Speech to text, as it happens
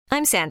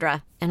I'm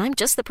Sandra, and I'm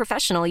just the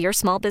professional your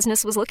small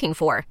business was looking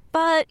for.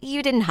 But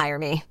you didn't hire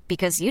me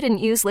because you didn't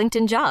use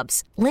LinkedIn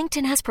Jobs.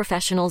 LinkedIn has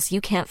professionals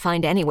you can't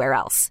find anywhere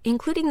else,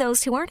 including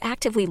those who aren't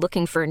actively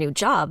looking for a new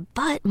job,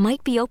 but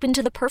might be open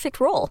to the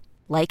perfect role,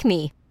 like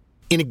me.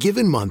 In a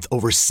given month,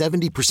 over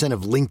 70%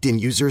 of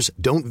LinkedIn users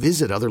don't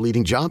visit other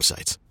leading job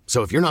sites.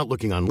 So if you're not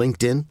looking on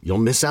LinkedIn, you'll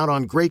miss out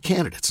on great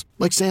candidates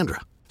like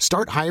Sandra.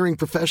 Start hiring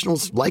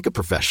professionals like a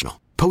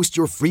professional. Post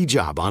your free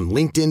job on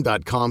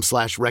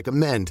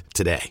linkedin.com/recommend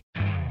today.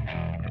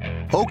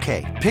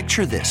 Okay,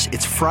 picture this.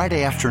 It's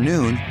Friday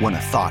afternoon when a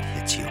thought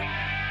hits you.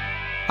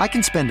 I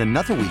can spend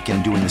another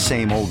weekend doing the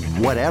same old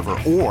whatever,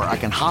 or I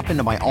can hop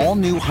into my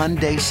all-new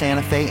Hyundai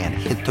Santa Fe and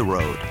hit the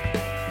road.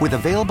 With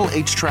available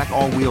H-Track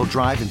all-wheel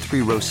drive and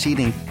 3-row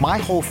seating, my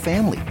whole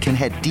family can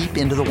head deep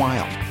into the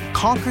wild.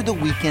 Conquer the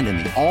weekend in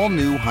the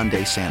all-new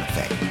Hyundai Santa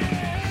Fe.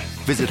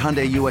 Visit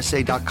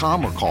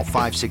HyundaiUSA.com or call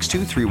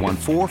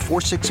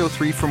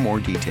 562-314-4603 for more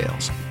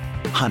details.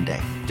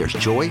 Hyundai, there's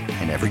joy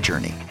in every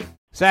journey.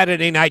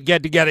 Saturday night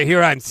get-together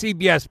here on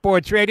CBS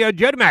Sports Radio.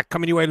 Jody Mac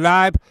coming your way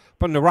live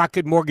from the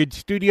Rocket Mortgage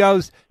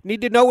Studios. Need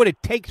to know what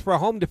it takes for a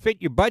home to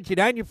fit your budget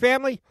and your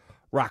family?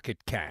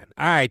 Rocket can.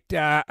 All right,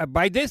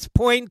 by this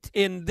point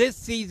in this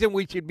season,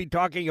 we should be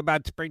talking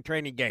about spring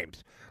training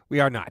games. We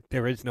are not.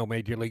 There is no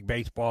Major League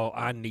Baseball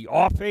on the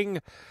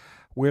offing.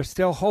 We're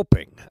still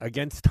hoping,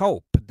 against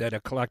hope, that a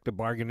collective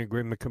bargaining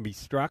agreement can be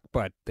struck,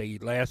 but the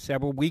last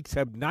several weeks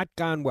have not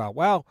gone well.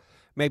 Well,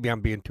 maybe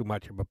I'm being too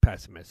much of a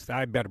pessimist.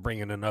 I better bring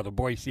in another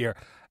voice here.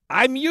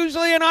 I'm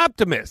usually an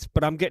optimist,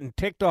 but I'm getting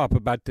ticked off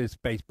about this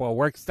baseball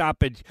work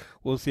stoppage.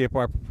 We'll see if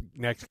our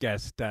next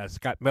guest,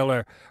 Scott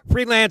Miller,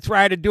 freelance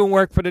writer doing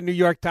work for the New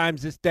York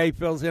Times this day,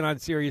 fills in on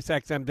Sirius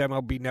XM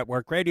MLB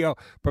Network Radio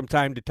from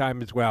time to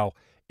time as well,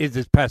 is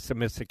as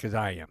pessimistic as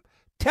I am.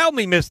 Tell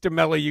me, Mr.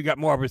 Miller, you got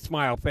more of a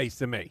smile face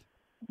than me.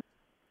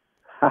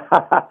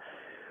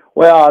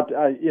 Well,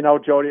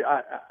 Jody,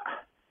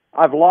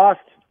 I've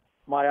lost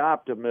my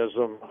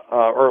optimism,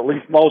 or at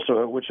least most of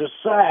it, which is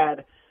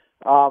sad.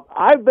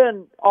 I've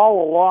been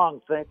all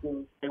along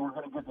thinking they were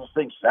going to get this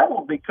thing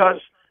settled because,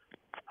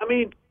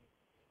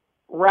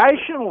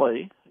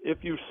 rationally,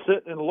 if you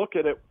sit and look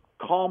at it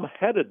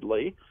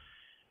calm-headedly,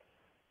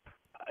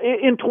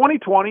 in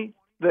 2020,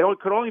 they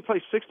could only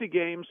play 60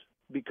 games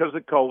because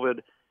of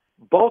COVID.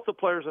 Both the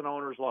players and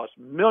owners lost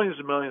millions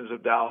and millions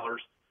of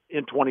dollars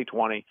in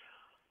 2020.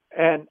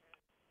 And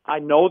I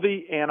know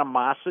the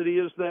animosity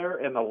is there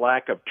and the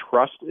lack of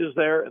trust is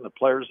there, and the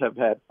players have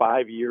had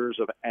 5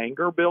 years of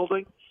anger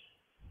building.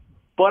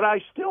 But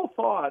I still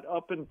thought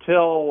up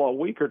until a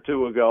week or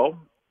two ago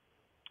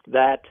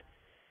that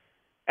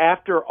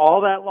after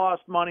all that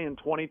lost money in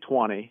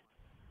 2020,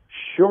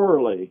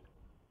 surely,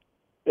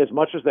 as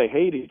much as they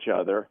hate each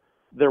other,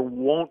 there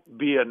won't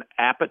be an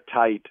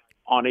appetite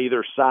on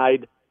either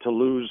side to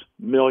lose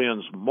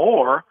millions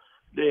more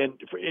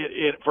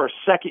for a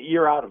second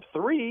year out of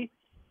 3.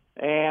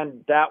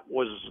 And that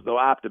was the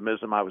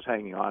optimism I was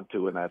hanging on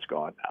to, and that's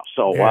gone now.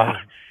 So,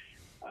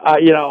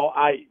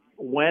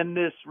 when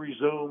this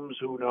resumes,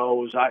 who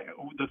knows?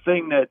 The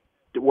thing that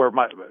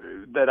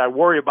I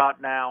worry about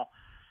now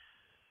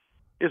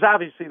is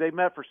obviously they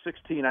met for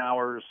 16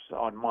 hours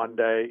on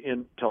Monday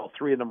until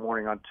 3 a.m.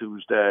 on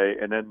Tuesday,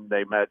 and then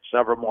they met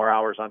several more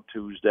hours on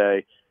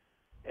Tuesday,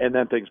 and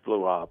then things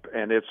blew up.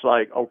 And it's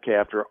like, okay,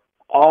 after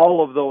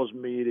all of those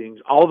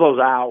meetings, all those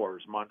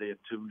hours, Monday and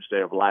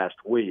Tuesday of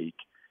last week,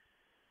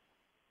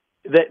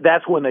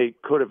 that's when they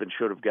could have and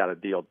should have got a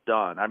deal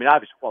done.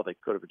 Obviously, they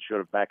could have and should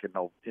have back in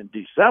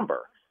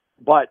December.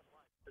 But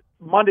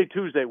Monday,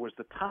 Tuesday was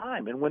the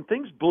time. And when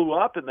things blew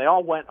up and they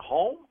all went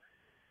home,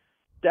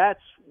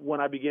 that's when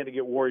I began to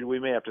get worried we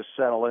may have to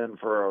settle in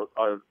for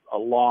a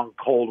long,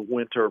 cold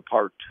winter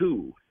part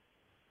 2.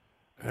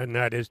 And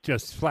that is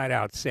just flat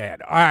out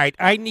sad. All right,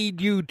 I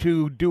need you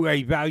to do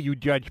a value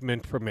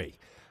judgment for me,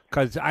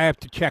 because I have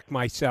to check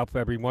myself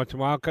every once in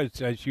a while,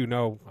 because as you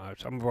know,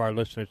 some of our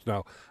listeners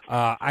know,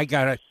 I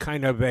got a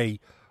kind of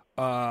a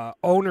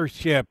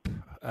ownership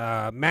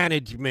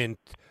management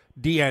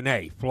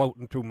DNA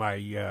floating through my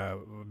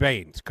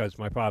veins, because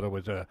my father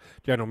was a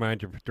general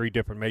manager for 3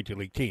 different major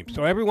league teams.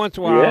 So every once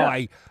in a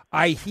while,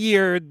 I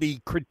hear the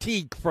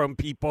critique from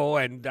people,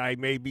 and I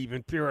maybe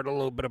even fear it a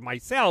little bit of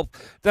myself,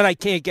 that I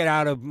can't get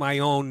out of my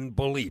own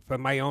belief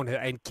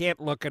and can't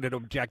look at it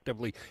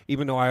objectively,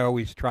 even though I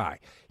always try.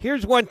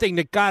 Here's one thing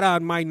that got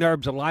on my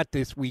nerves a lot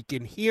this week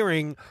in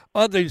hearing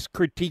others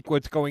critique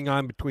what's going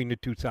on between the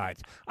two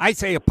sides. I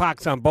say a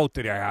pox on both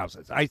of their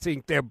houses. I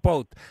think they're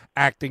both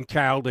acting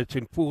childish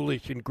and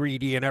foolish and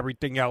greedy and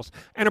everything else,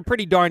 and a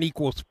pretty darn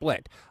equal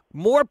split.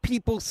 more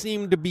people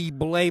seem to be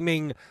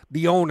blaming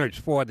the owners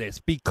for this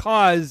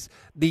because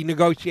the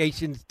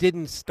negotiations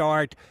didn't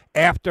start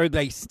after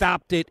they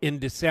stopped it in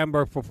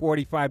December for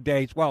 45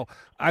 days. Well,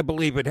 I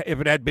believe if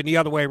it had been the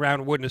other way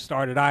around, it wouldn't have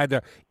started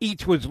either.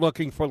 Each was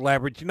looking for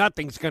leverage.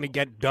 Nothing's going to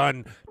get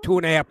done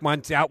 2.5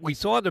 months out. We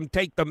saw them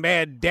take the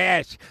mad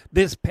dash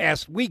this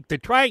past week to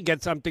try and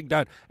get something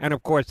done. And,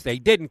 of course, they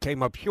didn't,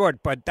 came up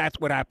short. But that's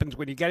what happens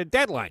when you get a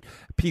deadline.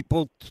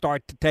 People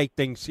start to take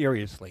things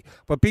seriously.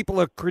 But people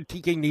are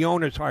critiquing the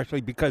owners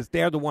harshly because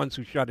they're the ones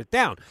who shut it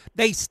down.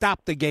 They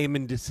stopped the game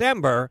in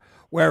December,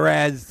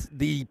 whereas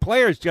the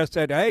players just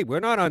said, hey,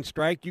 we're not on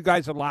strike. You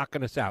guys are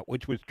locking us out,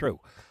 which was true.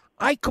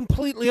 I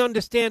completely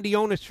understand the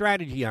owner's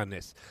strategy on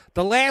this.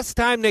 The last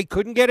time they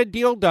couldn't get a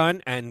deal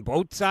done, and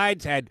both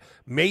sides had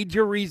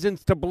major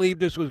reasons to believe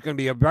this was going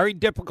to be a very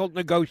difficult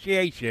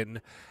negotiation,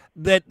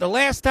 that the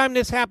last time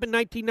this happened,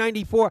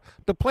 1994,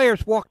 the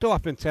players walked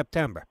off in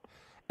September,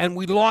 and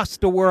we lost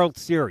the World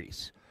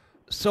Series.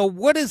 So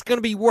what is going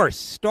to be worse,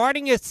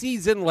 starting a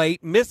season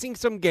late, missing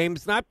some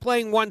games, not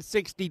playing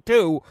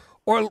 162,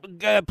 or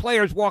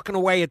players walking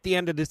away at the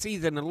end of the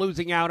season and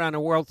losing out on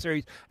a World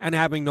Series and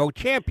having no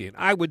champion?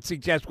 I would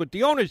suggest what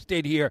the owners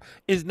did here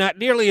is not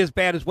nearly as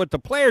bad as what the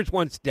players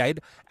once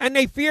did, and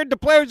they feared the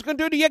players were going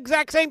to do the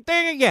exact same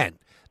thing again.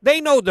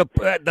 They know the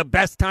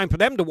best time for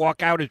them to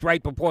walk out is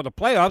right before the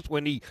playoffs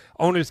when the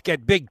owners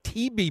get big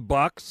TV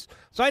bucks.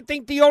 So I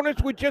think the owners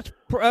were just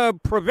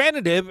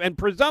preventative and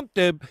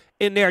presumptive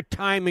in their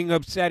timing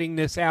of setting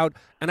this out,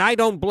 and I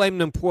don't blame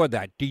them for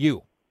that. Do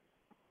you?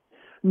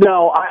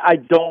 No, I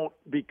don't,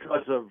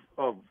 because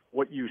of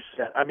what you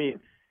said. I mean,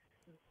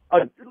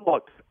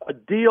 look, a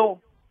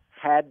deal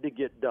had to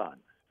get done.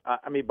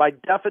 I mean, by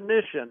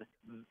definition,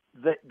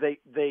 they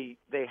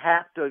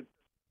have to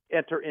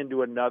enter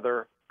into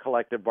another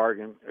collective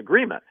bargaining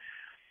agreement.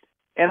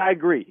 And I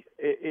agree.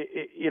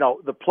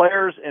 The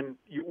players, and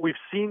we've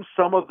seen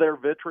some of their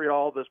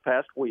vitriol this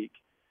past week.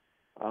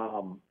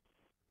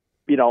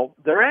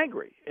 They're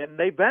angry, and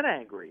they've been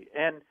angry.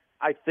 And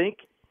I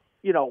think,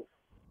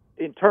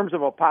 in terms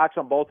of a pox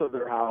on both of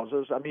their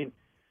houses, I mean,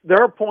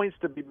 there are points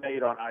to be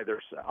made on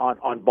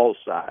on both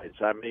sides.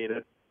 I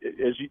mean,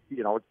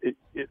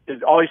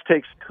 it always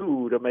takes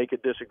two to make a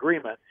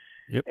disagreement.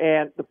 Yep.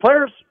 And the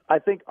players, I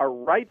think, are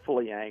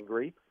rightfully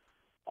angry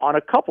on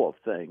a couple of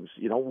things.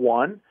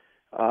 One,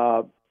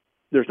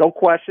 there's no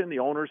question the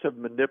owners have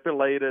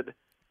manipulated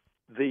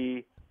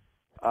the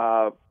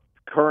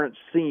current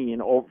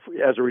scene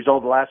as a result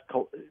of the last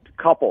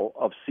couple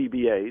of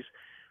CBAs.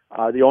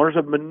 The owners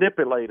have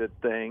manipulated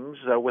things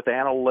with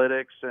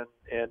analytics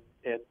and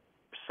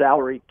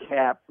salary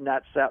cap.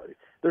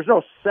 There's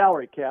no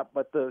salary cap,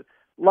 but the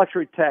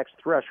luxury tax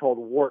threshold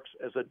works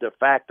as a de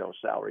facto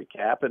salary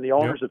cap, and the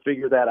owners have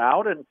figured that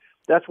out, and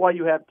that's why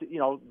you have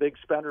big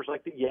spenders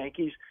like the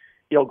Yankees,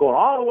 going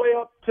all the way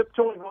up,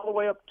 tiptoeing all the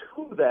way up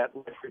to that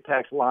luxury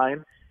tax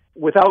line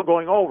without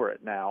going over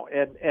it now,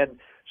 and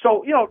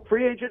so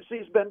free agency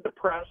has been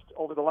depressed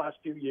over the last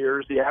few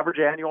years. The average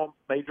annual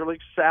major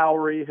league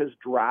salary has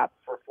dropped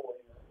for 4 years.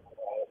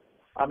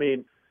 I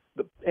mean,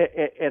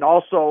 and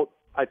also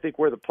I think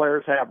where the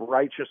players have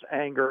righteous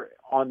anger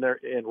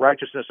and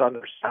righteousness on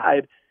their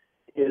side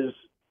is,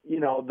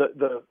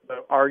 the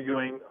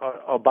arguing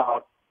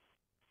about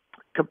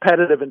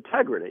competitive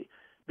integrity.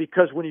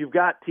 Because when you've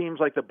got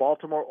teams like the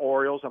Baltimore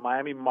Orioles and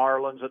Miami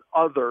Marlins and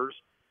others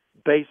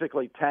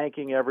basically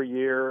tanking every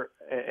year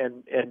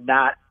and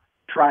not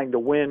trying to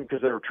win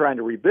because they're trying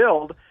to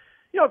rebuild,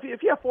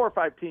 if you have 4 or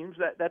 5 teams,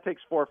 that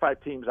takes 4 or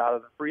 5 teams out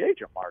of the free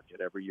agent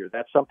market every year.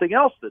 That's something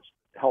else that's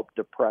helped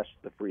depress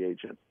the free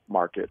agent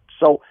market.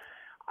 So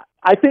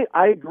I think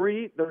I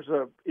agree there's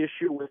an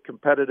issue with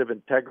competitive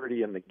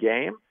integrity in the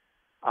game.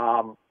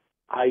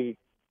 I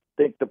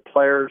think the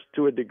players,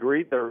 to a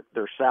degree, their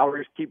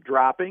salaries keep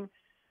dropping.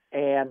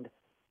 And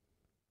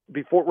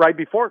right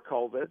before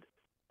COVID,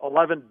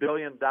 $11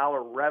 billion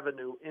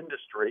revenue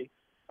industry,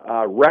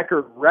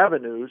 record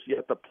revenues,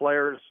 yet the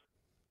players'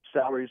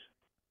 salaries,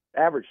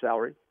 average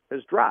salary,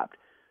 has dropped.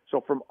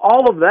 So from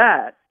all of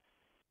that,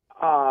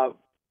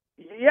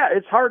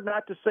 it's hard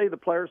not to say the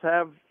players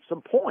have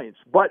some points.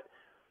 But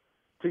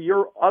to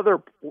your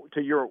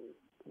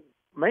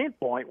main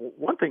point,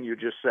 one thing you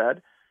just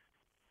said,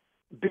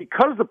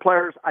 because the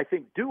players, I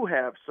think, do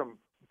have some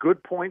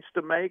good points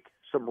to make,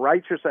 some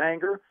righteous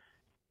anger,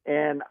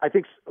 and I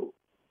think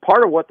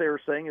part of what they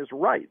were saying is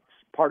right.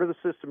 Part of the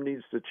system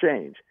needs to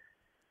change.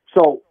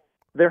 So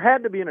there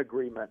had to be an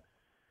agreement,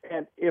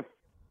 and if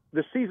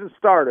the season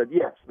started,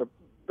 yes, the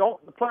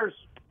players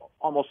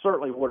almost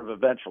certainly would have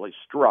eventually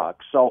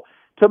struck. So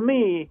to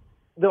me,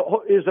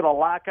 is it a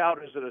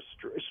lockout? Is it a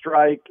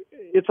strike?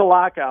 It's a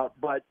lockout,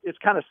 but it's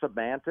kind of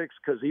semantics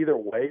because either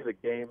way, the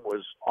game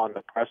was on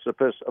the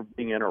precipice of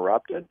being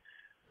interrupted.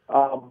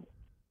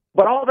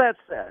 But all that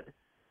said,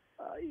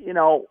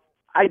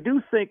 I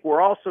do think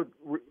we're also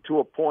to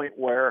a point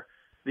where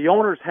the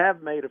owners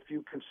have made a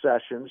few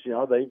concessions.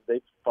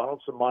 They've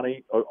funneled some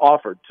money, or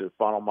offered to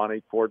funnel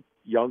money toward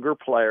younger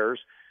players.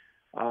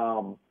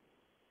 And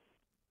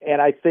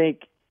I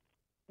think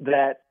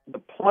that the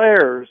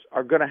players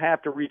are going to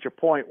have to reach a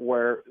point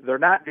where they're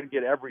not going to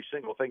get every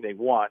single thing they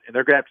want, and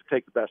they're going to have to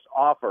take the best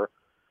offer.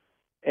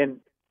 And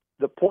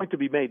the point to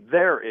be made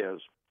there is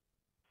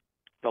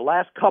the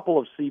last couple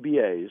of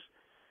CBAs,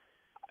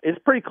 it's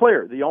pretty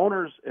clear. The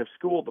owners have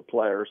schooled the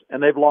players,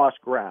 and they've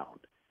lost ground.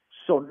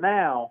 So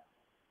now,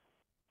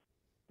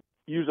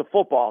 use a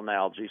football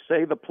analogy.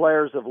 Say the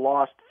players have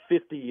lost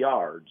 50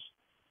 yards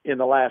in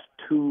the last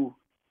two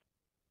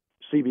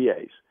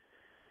CBAs.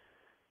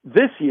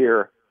 This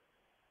year,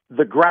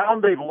 the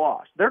ground they've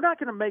lost, they're not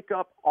going to make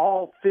up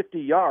all 50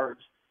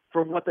 yards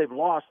from what they've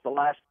lost the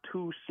last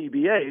two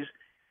CBAs.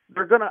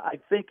 They're going to, I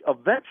think,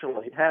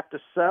 eventually have to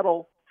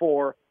settle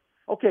for,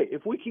 okay,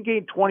 if we can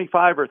gain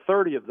 25 or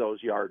 30 of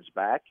those yards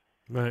back,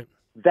 right,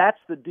 that's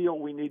the deal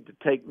we need to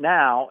take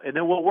now, and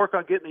then we'll work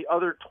on getting the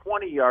other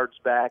 20 yards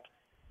back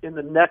in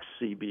the next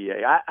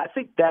CBA. I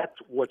think that's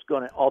what's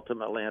going to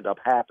ultimately end up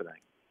happening.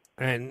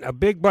 And a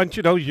big bunch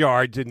of those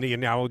yards, in the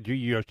analogy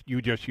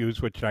you just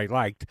used, which I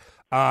liked,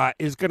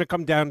 is going to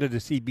come down to the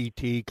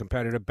CBT,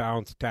 competitive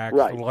balance tax,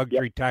 right. the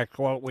luxury tax,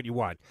 call it what you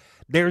want.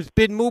 There's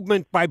been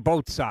movement by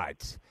both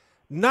sides.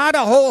 Not a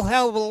whole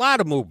hell of a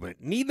lot of movement.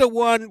 Neither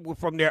one,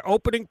 from their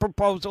opening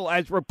proposal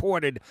as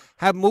reported,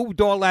 have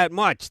moved all that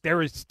much.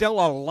 There is still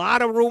a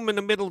lot of room in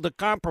the middle to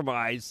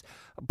compromise,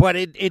 but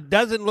it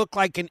doesn't look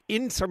like an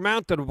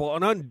insurmountable,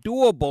 an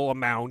undoable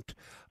amount.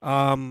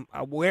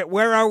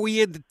 Where are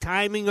we in the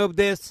timing of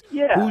this?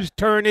 Yeah. Whose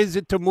turn is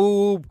it to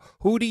move?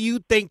 Who do you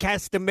think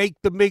has to make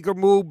the bigger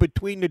move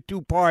between the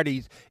two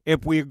parties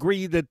if we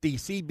agree that the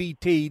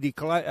CBT,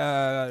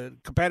 the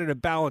competitive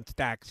balance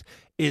tax,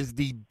 is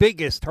the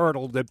biggest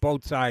hurdle that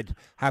both sides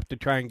have to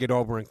try and get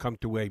over and come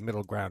to a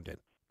middle ground in?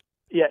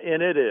 Yeah,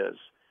 and it is.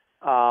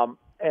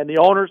 And the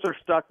owners are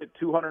stuck at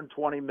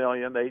 $220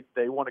 million.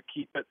 They want to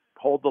keep it,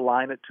 hold the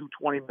line at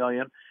 $220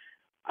 million.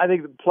 I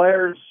think the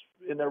players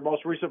in their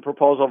most recent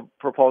proposed,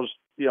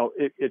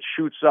 it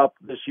shoots up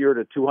this year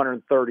to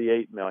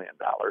 $238 million.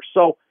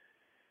 So,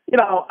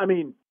 I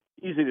mean,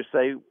 easy to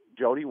say,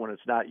 Jody, when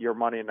it's not your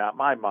money and not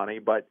my money,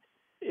 but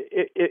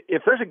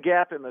if there's a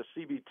gap in the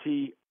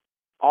CBT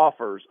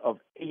offers of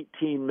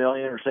 $18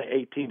 million or say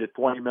 18 to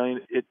 20 million,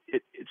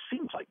 it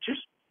seems like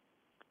just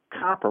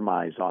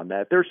compromise on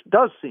that. There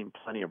does seem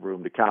plenty of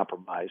room to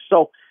compromise.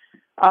 So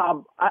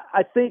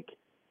I think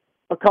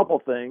a couple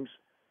things.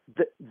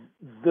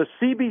 The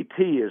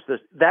CBT is this.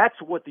 That's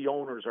what the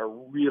owners are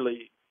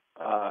really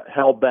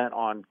hell bent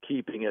on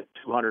keeping at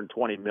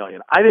 $220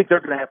 million. I think they're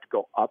going to have to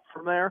go up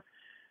from there.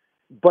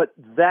 But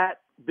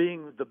that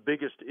being the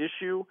biggest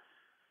issue,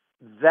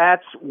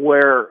 that's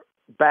where,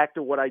 back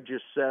to what I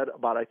just said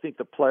about, I think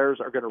the players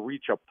are going to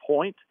reach a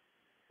point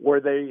where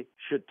they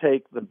should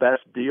take the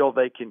best deal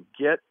they can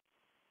get,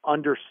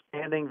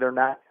 understanding they're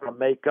not going to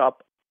make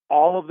up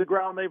all of the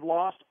ground they've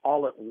lost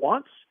all at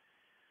once.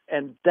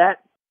 And that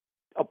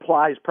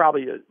applies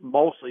probably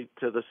mostly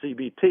to the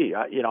CBT.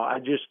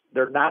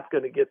 They're not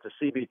going to get the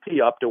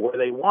CBT up to where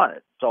they want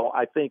it. So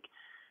I think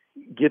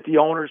get the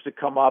owners to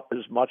come up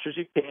as much as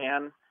you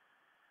can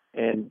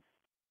and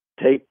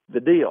take the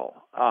deal.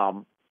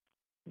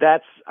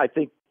 That's, I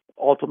think,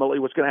 ultimately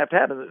what's going to have to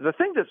happen. The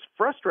thing that's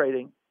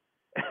frustrating,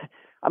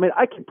 I mean,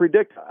 I can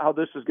predict how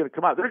this is going to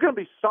come out. There's going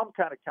to be some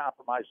kind of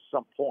compromise at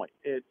some point.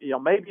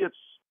 Maybe it's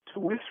 2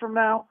 weeks from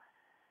now,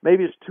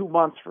 maybe it's 2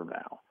 months from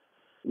now.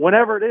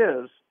 Whenever it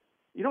is,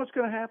 you know what's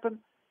going to happen?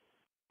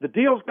 The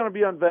deal's going to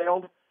be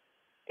unveiled,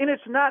 and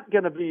it's not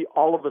going to be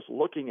all of us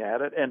looking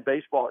at it and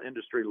baseball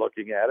industry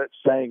looking at it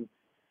saying,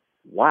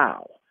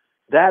 wow,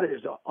 that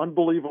is an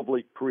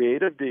unbelievably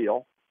creative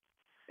deal,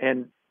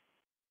 and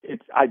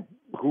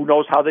who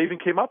knows how they even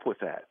came up with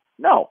that.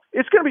 No,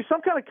 it's going to be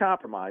some kind of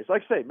compromise.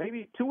 Like I say,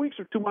 maybe 2 weeks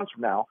or 2 months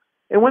from now,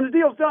 and when the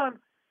deal's done,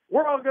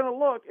 we're all going to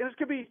look, and it's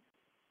going to be,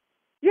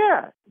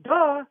 yeah,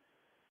 duh.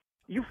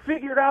 You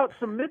figured out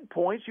some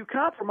midpoints. You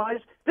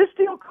compromised. This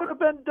deal could have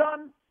been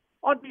done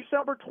on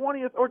December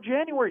 20th or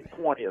January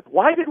 20th.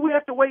 Why did we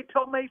have to wait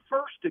till May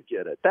 1st to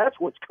get it? That's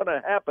what's going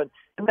to happen,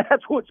 and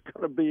that's what's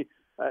going to be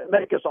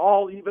make us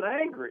all even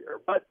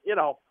angrier. But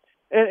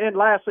and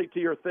lastly, to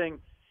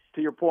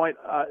your point,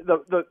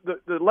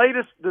 the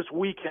latest this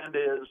weekend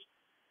is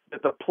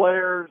that the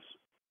players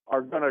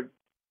are going to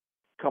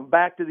come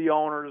back to the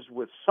owners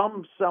with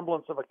some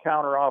semblance of a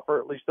counteroffer.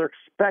 At least they're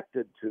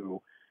expected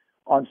to,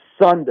 on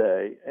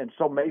Sunday, and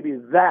so maybe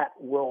that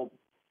will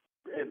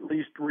at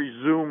least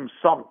resume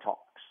some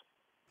talks.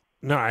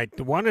 All right.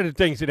 One of the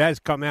things that has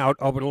come out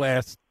over the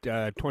last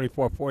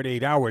 24,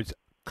 48 hours,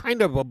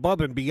 kind of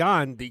above and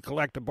beyond the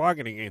collective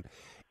bargaining,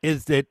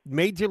 is that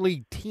major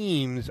league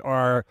teams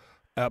are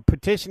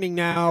petitioning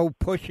now,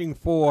 pushing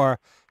for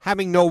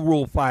having no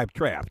Rule 5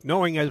 draft.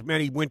 Knowing as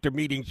many winter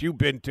meetings you've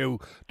been to,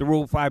 the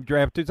Rule 5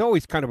 draft is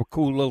always kind of a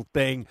cool little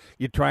thing.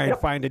 You try and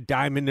find a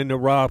diamond in the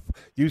rough.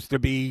 Used to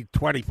be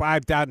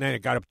 25,000, then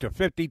it got up to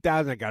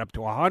 50,000, it got up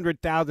to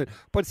 100,000.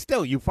 But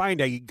still, you find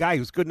a guy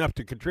who's good enough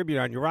to contribute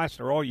on your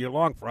roster all year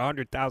long for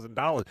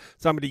 $100,000.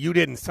 Somebody you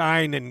didn't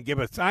sign and give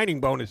a signing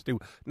bonus to.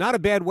 Not a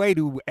bad way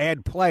to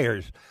add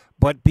players.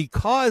 But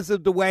because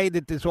of the way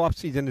that this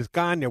offseason has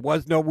gone, there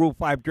was no Rule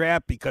 5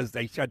 draft because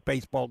they shut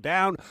baseball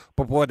down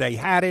before they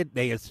had it.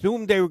 They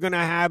assumed they were going to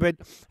have it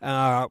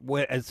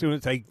as soon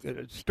as they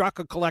struck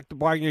a collective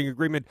bargaining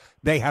agreement.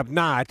 They have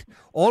not.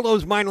 All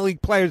those minor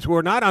league players who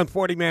are not on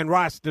 40-man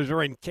rosters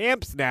are in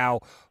camps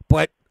now,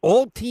 but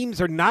all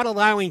teams are not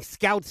allowing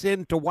scouts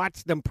in to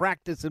watch them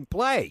practice and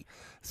play.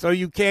 So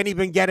you can't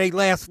even get a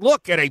last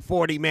look at a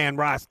 40-man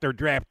roster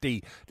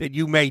draftee that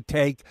you may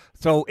take.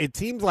 So it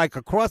seems like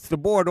across the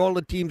board, all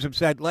the teams have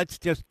said, let's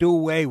just do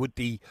away with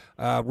the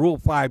Rule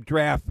 5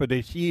 draft for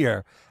this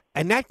year.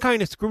 And that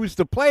kind of screws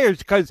the players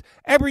because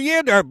every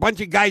year there are a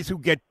bunch of guys who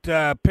get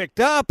picked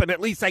up, and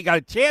at least they got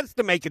a chance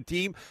to make a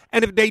team.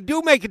 And if they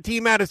do make a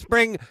team out of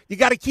spring, you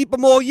got to keep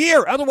them all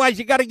year. Otherwise,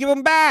 you got to give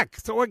them back.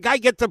 So a guy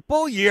gets a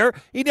full year.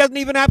 He doesn't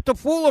even have to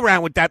fool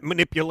around with that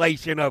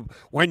manipulation of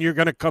when you're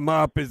going to come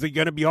up. Is he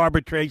going to be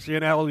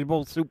arbitration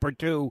eligible, Super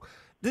 2?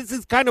 This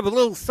is kind of a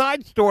little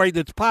side story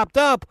that's popped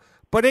up.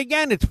 But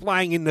again, it's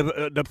flying in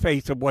the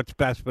face of what's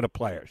best for the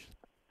players.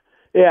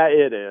 Yeah,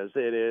 it is.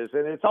 It is.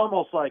 And it's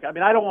almost like, I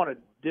mean, I don't want to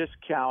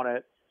discount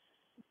it,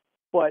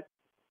 but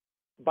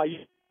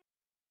it's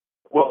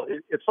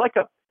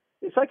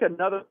like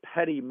another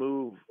petty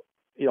move,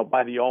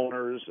 by the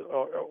owners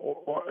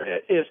or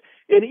is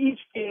in each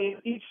game,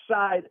 each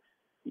side,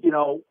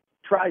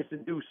 tries to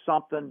do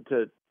something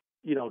to,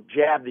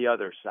 jab the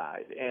other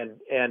side. And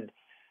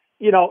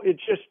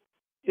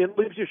it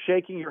leaves you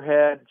shaking your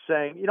head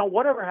saying,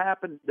 whatever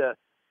happened to,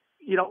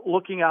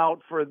 looking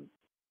out for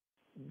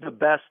the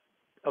best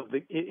of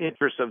the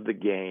interest of the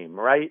game,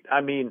 right?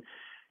 I mean,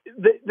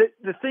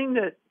 the thing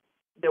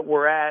that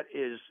we're at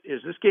is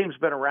this game's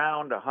been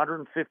around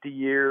 150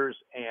 years,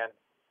 and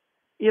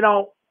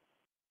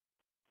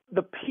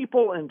the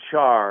people in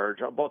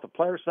charge on both the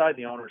player side and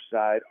the owner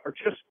side are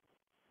just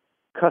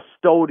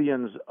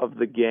custodians of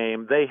the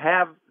game.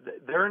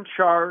 They're in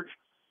charge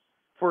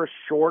for a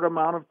short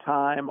amount of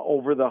time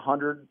over the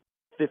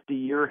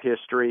 150-year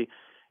history,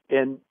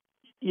 and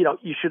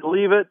you should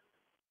leave it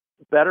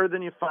better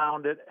than you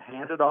found it,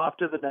 hand it off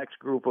to the next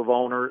group of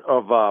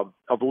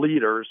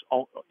leaders,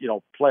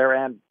 player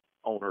and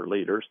owner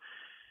leaders.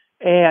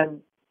 And,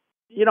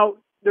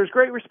 there's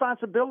great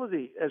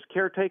responsibility as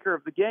caretaker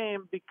of the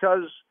game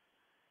because,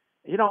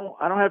 I don't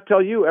have to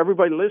tell you,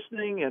 everybody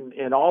listening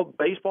and all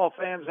baseball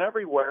fans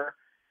everywhere,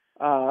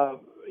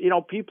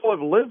 people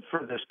have lived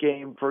for this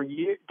game for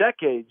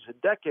decades and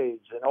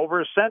decades and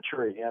over a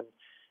century.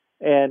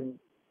 And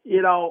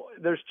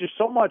there's just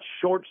so much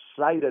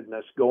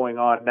short-sightedness going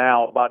on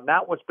now about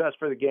not what's best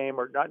for the game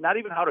or not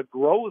even how to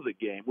grow the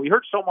game. We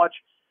heard so much,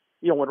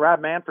 when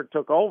Rob Manfred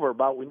took over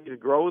about we need to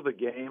grow the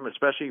game,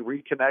 especially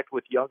reconnect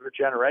with younger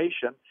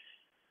generation.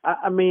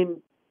 I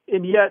mean,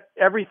 and yet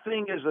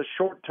everything is a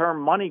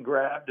short-term money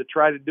grab to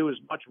try to do as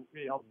much,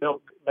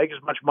 make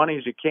as much money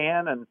as you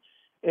can. And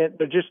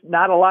there's just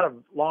not a lot of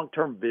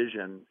long-term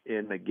vision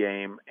in the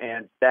game,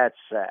 and that's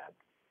sad.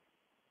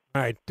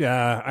 All right,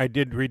 I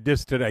did read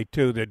this today,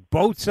 too, that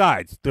both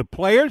sides, the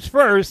players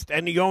first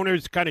and the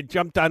owners kind of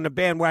jumped on the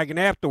bandwagon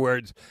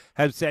afterwards,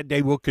 have said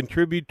they will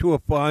contribute to a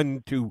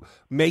fund to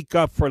make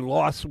up for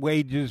lost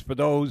wages for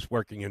those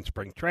working in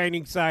spring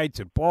training sites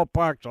and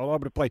ballparks all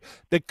over the place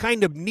that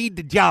kind of need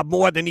the job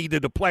more than either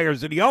the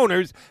players or the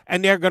owners,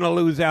 and they're going to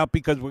lose out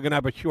because we're going to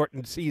have a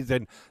shortened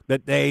season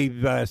that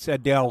they've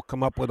said they'll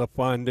come up with a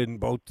fund and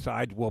both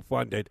sides will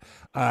fund it.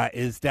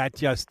 Is that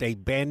just a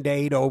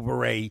Band-Aid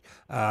over a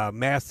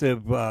massive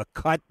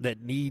cut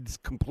that needs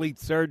complete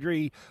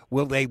surgery?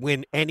 Will they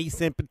win any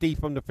sympathy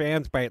from the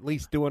fans by at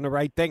least doing the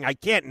right thing? I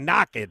can't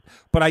knock it,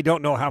 but I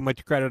don't know how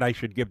much credit I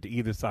should give to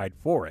either side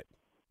for it.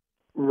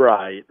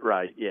 Right,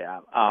 yeah.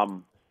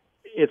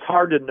 It's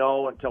hard to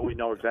know until we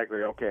know exactly,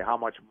 okay, how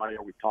much money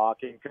are we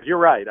talking? Because you're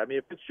right. I mean,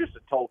 if it's just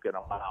a token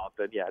amount,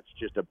 then yeah, it's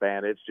just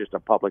it's just a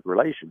public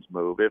relations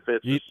move. If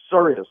it's a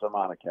serious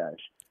amount of cash,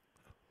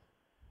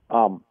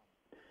 then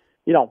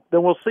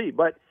we'll see.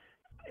 But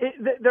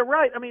they're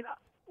right. I mean,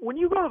 when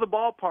you go to the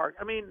ballpark,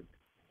 I mean,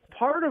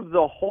 part of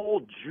the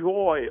whole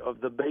joy of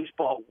the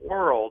baseball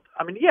world,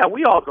 I mean, yeah,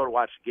 we all go to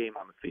watch the game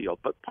on the field,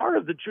 but part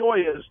of the joy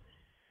is,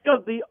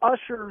 the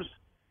ushers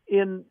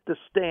in the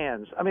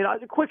stands. I mean,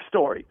 a quick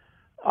story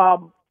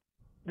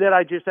that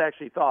I just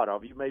actually thought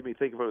of. You made me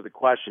think of it with a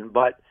question,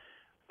 but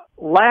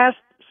last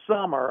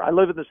summer, I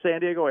live in the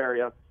San Diego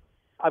area.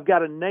 I've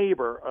got a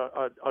neighbor,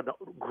 a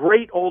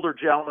great older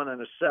gentleman in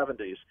his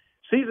 70s,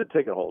 season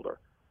ticket holder.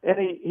 And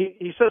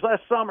he says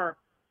last summer,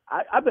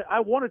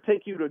 I want to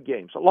take you to a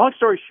game. So long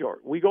story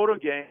short, we go to a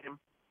game.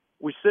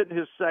 We sit in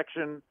his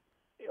section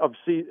of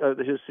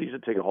his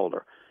season ticket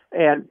holder.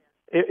 And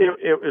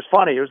it was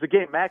funny. It was the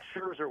game. Max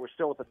Scherzer was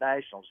still with the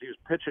Nationals. He was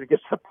pitching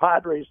against the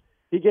Padres.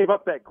 He gave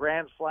up that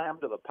grand slam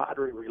to the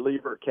Padre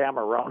reliever,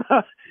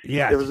 Camarona.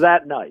 Yes. It was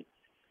that night.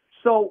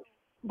 So,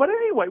 but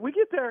anyway, we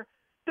get there.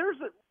 There's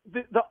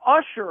the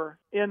usher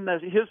in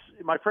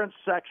my friend's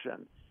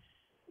section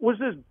was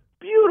this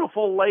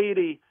beautiful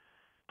lady,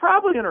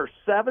 probably in her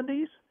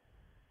 70s,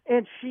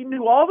 and she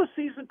knew all the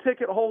season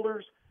ticket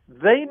holders.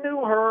 They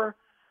knew her.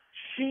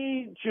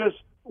 She just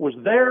was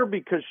there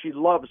because she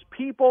loves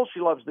people. She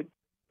loves the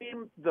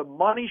game. The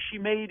money she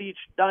made each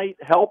night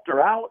helped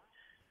her out.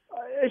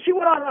 She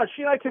went on.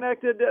 She and I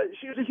connected.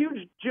 She was a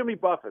huge Jimmy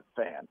Buffett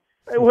fan.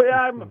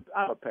 I'm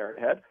a parrot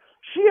head.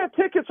 She had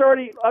tickets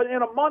already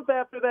in a month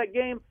after that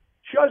game.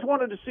 She always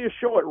wanted to see a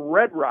show at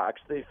Red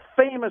Rocks, the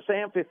famous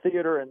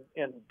amphitheater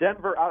in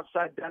Denver,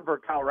 outside Denver,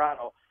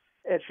 Colorado.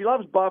 And she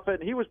loves Buffett,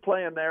 and he was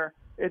playing there.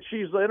 And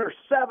she's in her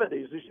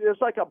 70s.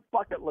 It's like a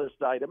bucket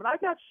list item. And I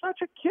got such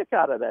a kick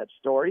out of that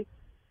story.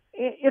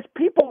 It's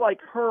people like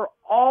her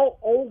all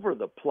over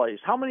the place.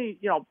 How many,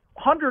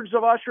 hundreds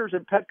of ushers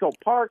in Petco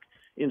Park,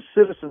 in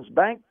Citizens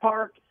Bank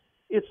Park.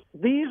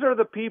 These are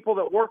the people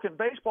that work in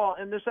baseball,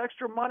 and this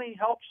extra money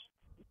helps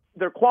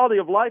their quality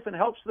of life and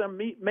helps them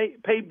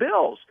pay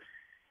bills.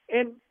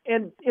 And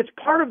it's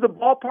part of the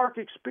ballpark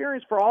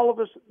experience for all of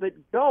us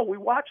that go. We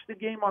watch the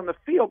game on the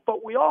field,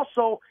 but we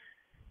also,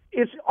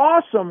 it's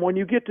awesome when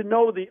you get to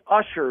know the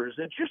ushers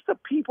and just the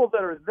people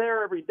that are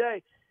there every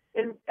day.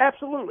 And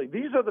absolutely,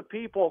 these are the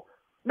people,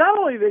 not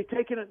only are they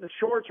taking it in the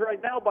shorts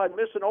right now by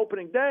missing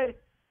opening day,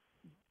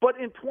 but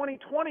in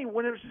 2020,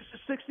 when it was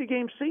just a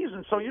 60-game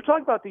season. So you're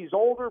talking about these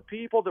older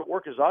people that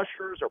work as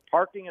ushers or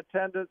parking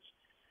attendants.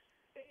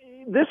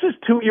 This is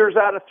 2 years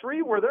out of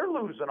 3 where they're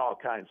losing all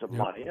kinds of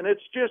money. And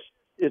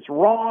it's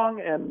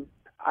wrong. And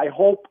I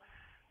hope,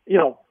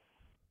 your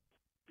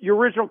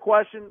original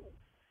question,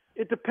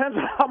 it depends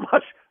on how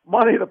much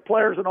money the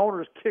players and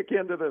owners kick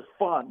into this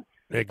fund.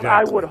 Exactly.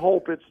 I would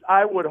hope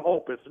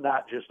it's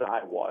not just a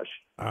eyewash.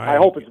 I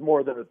hope it's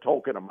more than a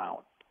token amount.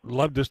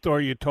 Love the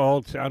story you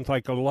told. Sounds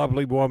like a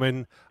lovely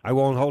woman. I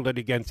won't hold it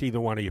against either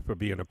one of you for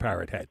being a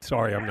parrot head.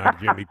 Sorry, I'm not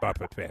a Jimmy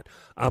Buffett fan.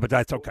 But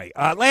that's okay.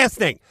 Last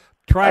thing.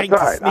 Trying to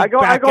sneak I go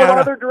back in out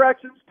other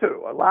directions,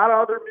 too. A lot of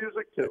other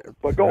music, too.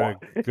 But go on.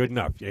 Good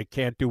enough. You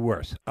can't do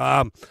worse.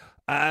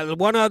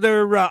 One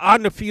other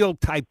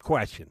on-the-field type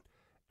question.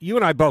 You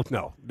and I both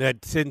know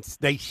that since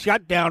they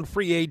shut down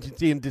free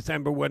agency in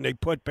December when they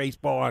put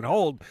baseball on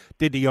hold,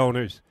 did the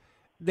owners,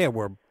 there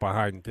were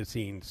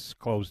behind-the-scenes,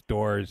 closed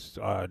doors,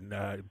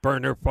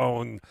 burner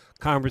phone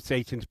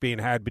conversations being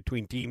had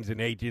between teams and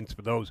agents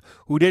for those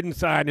who didn't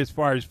sign as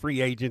far as free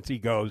agency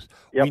goes.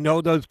 Yep. We know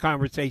those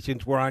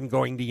conversations were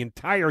ongoing the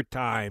entire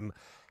time.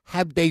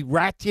 Have they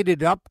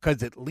ratcheted up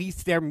because at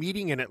least they're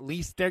meeting and at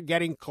least they're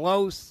getting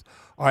close?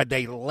 Are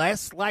they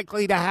less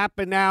likely to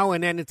happen now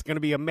and then it's going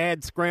to be a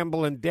mad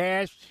scramble and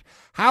dash?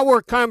 How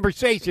are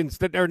conversations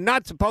that are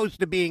not supposed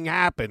to be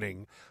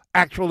happening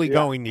actually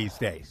going these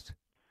days?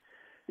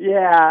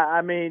 Yeah,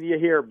 I mean, you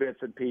hear bits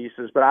and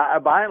pieces, but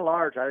by and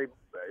large,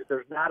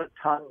 there's not a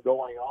ton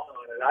going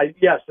on. And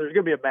yes, there's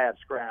going to be a mad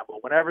scramble.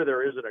 Whenever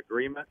there is an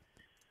agreement,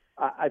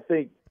 I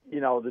think,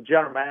 the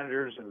general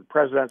managers and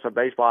presidents of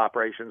baseball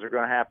operations are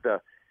going to have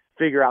to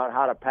figure out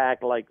how to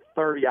pack like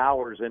 30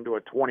 hours into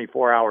a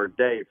 24-hour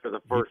day for the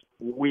first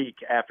week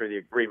after the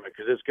agreement,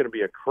 because it's going to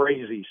be a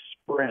crazy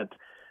sprint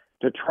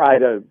to try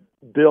to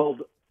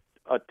build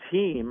a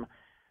team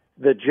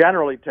that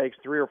generally takes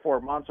 3 or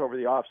 4 months over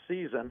the off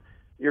season.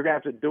 You're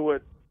going to have to do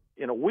it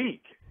in a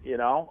week.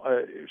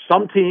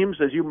 Some teams,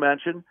 as you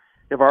mentioned,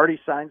 have already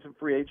signed some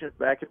free agents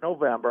back in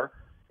November,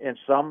 and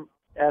some,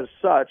 as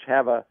such,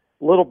 have a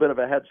little bit of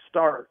a head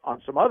start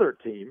on some other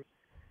teams.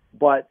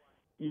 But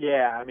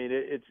yeah, I mean,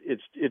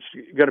 it's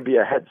going to be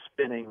a head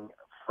spinning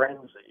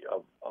frenzy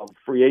of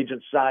free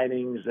agent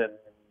signings and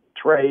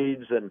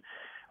trades, and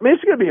I mean,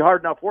 it's going to be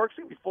hard enough work. It's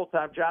going to be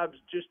full-time jobs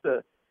just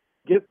to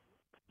get,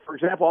 for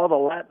example, all the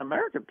Latin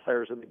American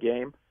players in the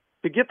game,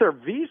 to get their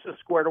visa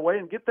squared away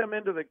and get them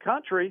into the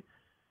country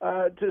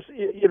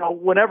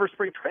whenever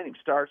spring training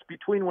starts.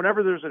 Between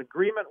whenever there's an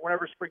agreement,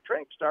 whenever spring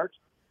training starts,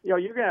 you're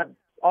going to have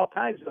all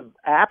kinds of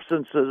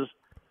absences,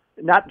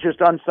 not just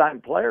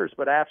unsigned players,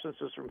 but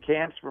absences from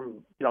camps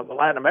from, the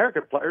Latin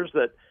American players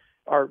that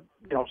are,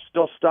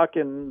 still stuck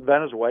in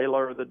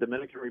Venezuela or the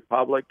Dominican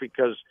Republic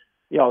because,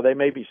 they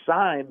may be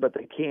signed, but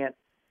they can't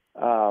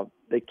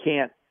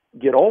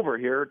get over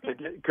here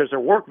because their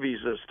work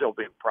visa is still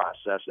being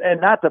processed.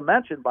 And not to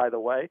mention, by the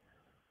way,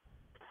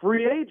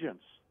 free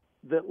agents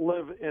that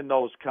live in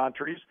those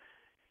countries,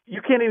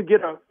 you can't even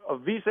get a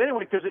visa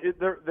anyway because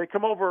they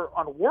come over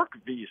on work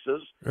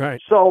visas.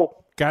 Right.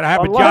 So got to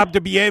have a job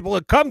to be able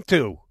to come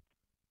to.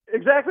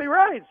 Exactly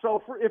right.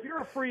 So if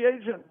you're a free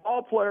agent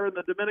ball player in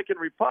the Dominican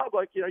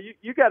Republic,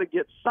 you got to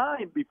get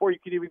signed before you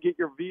can even get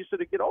your visa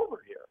to get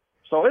over here.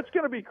 So it's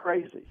going to be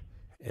crazy.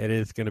 It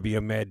is going to be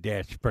a mad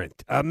dash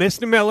sprint.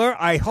 Mr. Miller,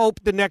 I hope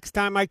the next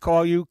time I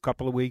call you, a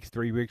couple of weeks,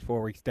 3 weeks, 4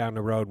 weeks down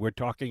the road, we're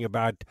talking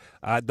about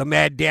the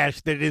mad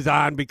dash that is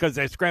on because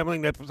they're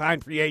scrambling to sign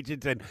free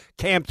agents and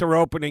camps are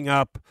opening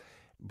up.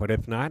 But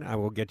if not, I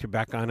will get you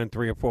back on in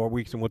 3 or 4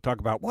 weeks and we'll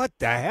talk about what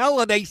the hell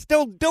are they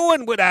still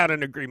doing without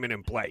an agreement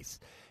in place,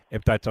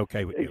 if that's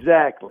okay with you.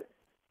 Exactly.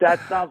 That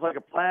sounds like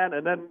a plan,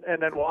 and then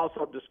we'll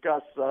also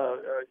discuss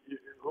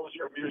who's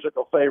your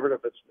musical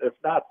favorite. If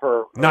not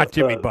for not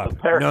Jimmy Buffett.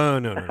 No.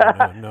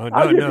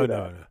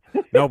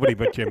 Nobody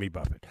but Jimmy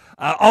Buffett.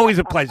 Always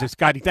a pleasure,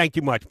 Scotty. Thank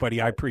you much,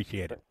 buddy. I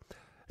appreciate it.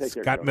 Take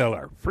care, Scott Joe.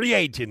 Miller, free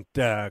agent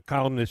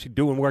columnist,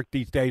 doing work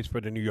these days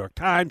for the New York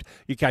Times.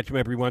 You catch him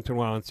every once in a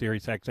while on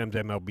Sirius XM's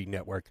MLB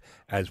Network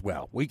as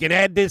well. We can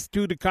add this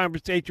to the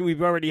conversation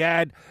we've already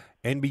had.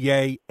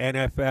 NBA,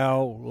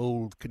 NFL,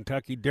 little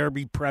Kentucky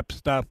Derby prep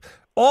stuff,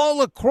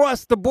 all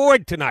across the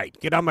board tonight.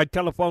 Get on my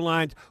telephone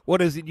lines.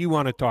 What is it you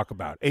want to talk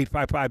about?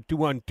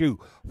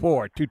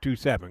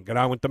 855-212-4227. Get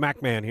on with the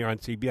Mac Man here on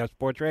CBS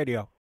Sports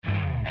Radio.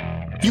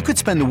 You could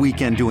spend the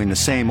weekend doing the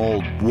same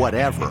old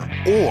whatever,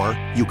 or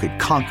you could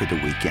conquer the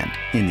weekend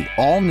in the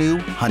all-new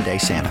Hyundai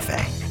Santa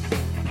Fe.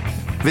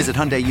 Visit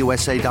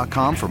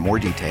HyundaiUSA.com for more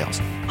details.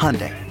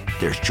 Hyundai,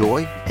 there's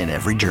joy in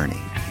every journey.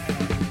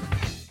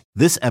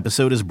 This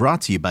episode is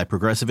brought to you by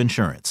Progressive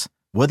Insurance.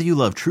 Whether you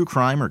love true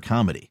crime or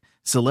comedy,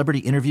 celebrity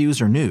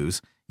interviews or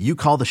news, you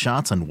call the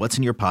shots on what's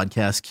in your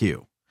podcast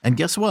queue. And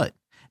guess what?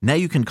 Now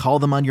you can call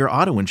them on your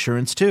auto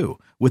insurance too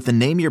with the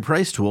Name Your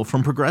Price tool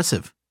from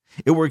Progressive.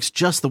 It works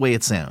just the way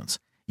it sounds.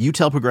 You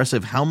tell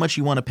Progressive how much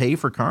you want to pay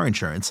for car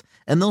insurance,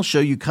 and they'll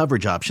show you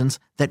coverage options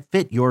that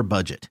fit your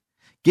budget.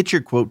 Get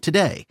your quote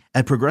today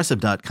at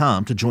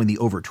Progressive.com to join the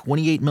over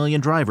 28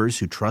 million drivers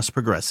who trust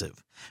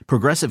Progressive.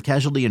 Progressive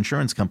Casualty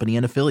Insurance Company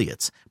and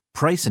Affiliates.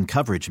 Price and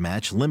coverage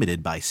match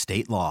limited by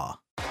state law.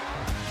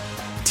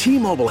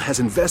 T-Mobile has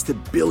invested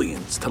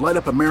billions to light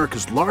up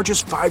America's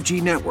largest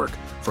 5G network,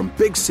 from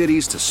big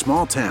cities to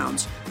small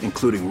towns,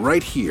 including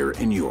right here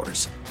in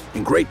yours.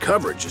 And great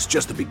coverage is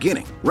just the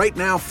beginning. Right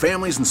now,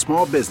 families and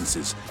small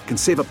businesses can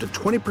save up to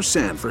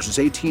 20% versus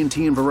AT&T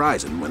and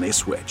Verizon when they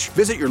switch.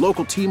 Visit your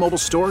local T-Mobile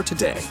store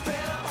today.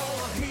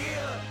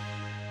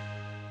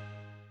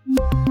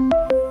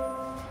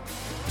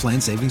 Plan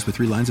savings with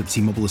 3 lines of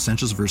T-Mobile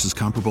Essentials versus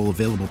comparable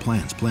available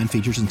plans. Plan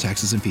features and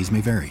taxes and fees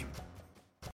may vary.